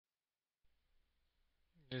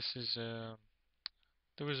This is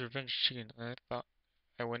there was revenge chicken, and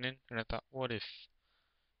I went in and I thought, what if?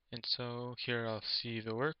 And so here I'll see if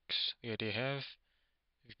it works. The idea I have,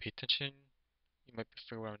 if you pay attention, you might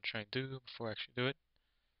figure out what I'm trying to do before I actually do it.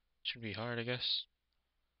 Shouldn't be hard, I guess.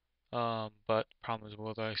 But problem is,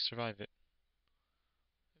 will I survive it?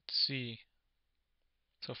 Let's see.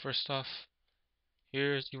 So first off,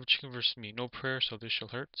 here's evil chicken versus me. No prayer, so this shall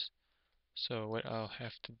hurt. So what I'll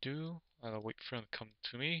have to do, I'll wait for him to come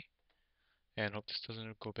to me, and hope this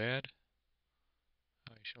doesn't go bad.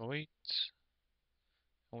 I shall wait.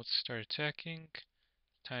 Once I start attacking,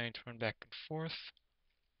 time to run back and forth,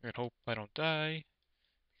 and hope I don't die,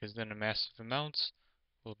 because then a massive amount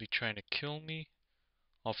will be trying to kill me,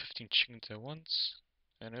 all 15 chickens at once,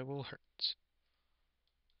 and it will hurt.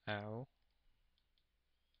 Ow.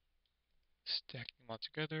 Stacking them all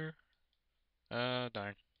together.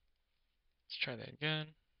 Darn. Let's try that again.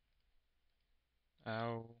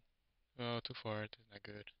 Ow. Oh, too far. That's not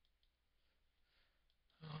good.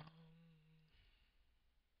 Um,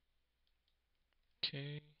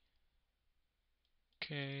 okay.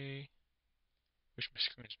 Okay. Wish my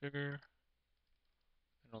screen was bigger.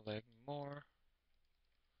 I don't lag more.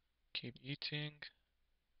 Keep eating.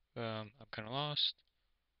 I'm kind of lost.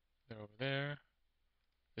 They're over there.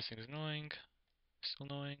 This thing is annoying. Still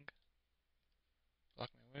annoying. Block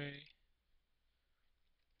my way.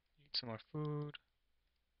 Eat some more food.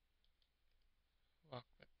 Walk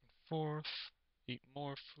back and forth. Eat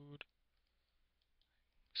more food.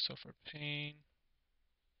 Suffer pain.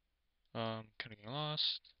 Kind of getting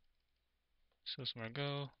lost. So somewhere to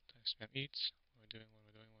go. Time spam eats. What am I doing? What am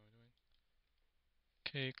I doing? What am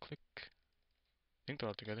I doing? Okay, click. I think they're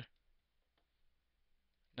all together.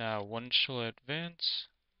 Now one shall advance.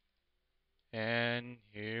 And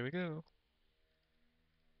here we go.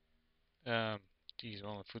 Geez,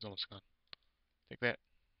 all my food's almost gone. Take that.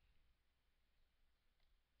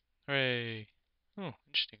 Hooray! Oh,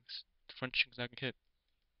 interesting. The front chickens not get hit.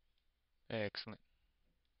 Excellent.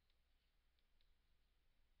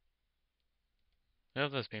 Well,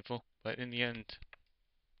 that's painful, but in the end,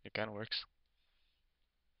 it kind of works.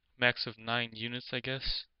 Max of 9 units, I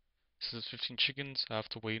guess. This is 15 chickens. I have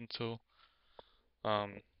to wait until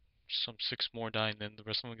some 6 more die, and then the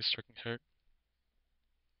rest of them get start getting hurt.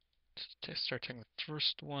 Let's start taking the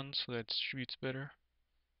first one so that it distributes better.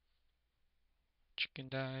 Chicken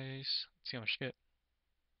dies. Let's see how much I get.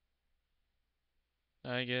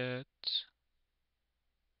 I get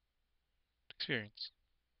experience,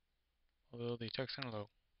 although the attack's kind of low.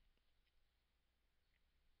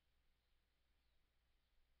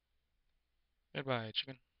 Goodbye,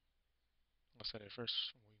 chicken. Unless I did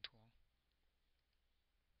first. I'm waiting too long.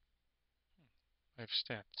 I have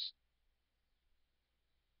stats.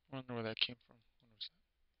 I wonder where that came from. What was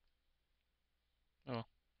that? Oh,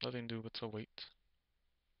 nothing to do but to wait.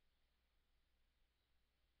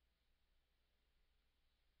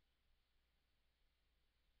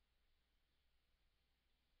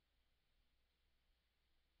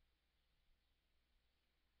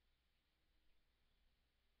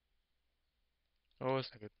 Oh,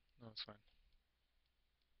 it's not good. No, it's fine.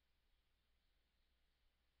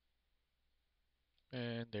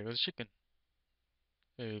 And there goes chicken.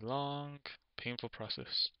 A long, painful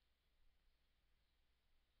process.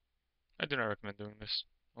 I do not recommend doing this,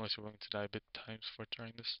 unless you're willing to die a bit times before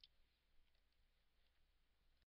trying this.